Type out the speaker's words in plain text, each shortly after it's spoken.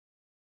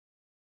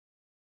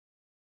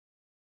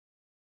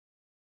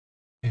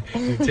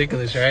You're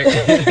ticklish, right?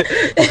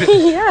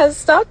 Yeah,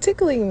 stop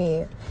tickling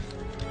me.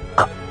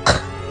 What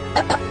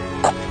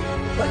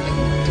are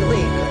you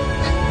doing?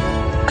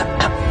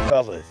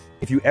 Fellas,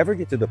 if you ever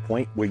get to the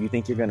point where you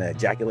think you're gonna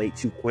ejaculate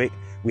too quick,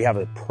 we have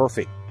a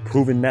perfect,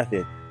 proven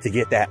method to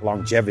get that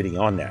longevity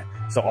on that.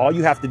 So all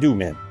you have to do,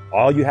 man,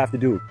 all you have to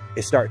do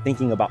is start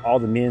thinking about all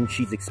the men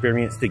she's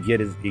experienced to get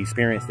the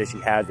experience that she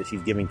has that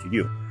she's giving to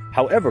you.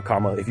 However,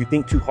 if you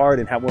think too hard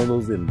and have one of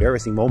those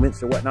embarrassing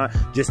moments or whatnot,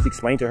 just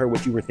explain to her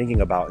what you were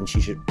thinking about and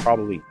she should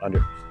probably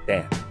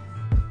understand.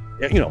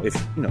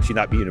 If she's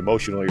not being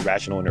emotional or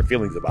irrational in her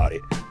feelings about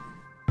it.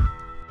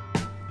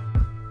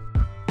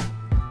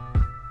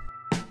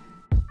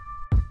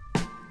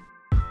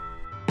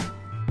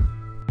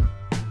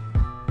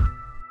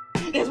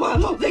 That's why I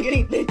don't think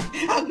anything.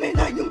 I mean,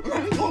 like, you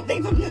won't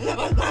think something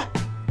like that.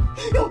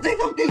 You don't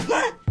think something like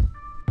that.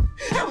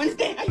 I don't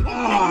understand how you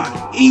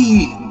want to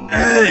eat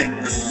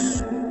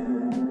eggs.